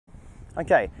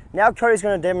Okay, now Cody's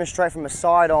going to demonstrate from a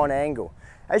side-on angle.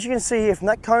 As you can see here, from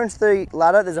that cone to the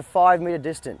ladder, there's a 5-meter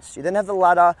distance. You then have the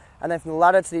ladder, and then from the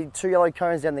ladder to the 2 yellow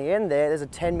cones down the end there's a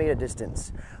 10-meter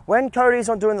distance. When Cody's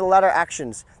on doing the ladder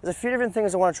actions, there's a few different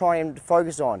things I want to try and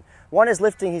focus on. One is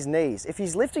lifting his knees. If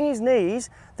he's lifting his knees,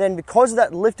 then because of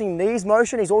that lifting knees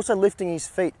motion, he's also lifting his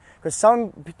feet. Because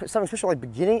some especially like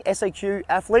beginning SAQ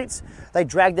athletes, they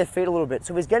drag their feet a little bit.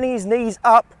 So if he's getting his knees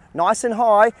up nice and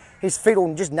high, his feet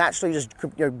will just naturally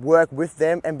work with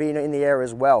them and be in the air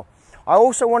as well. I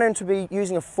also want him to be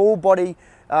using a full body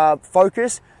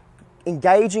focus,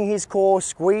 engaging his core,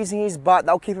 squeezing his butt.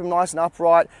 That'll keep him nice and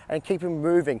upright and keep him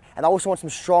moving. And I also want some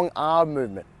strong arm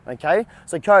movement, okay?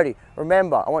 So Cody,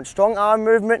 remember, I want strong arm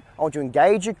movement, I want you to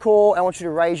engage your core, and I want you to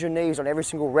raise your knees on every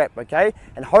single rep, okay?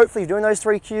 And hopefully, doing those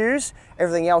 3 cues,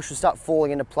 everything else should start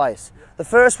falling into place. The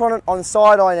first one on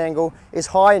side-eye angle is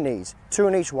high knees, 2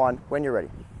 in each one when you're ready.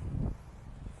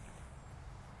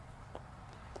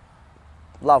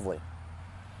 Lovely.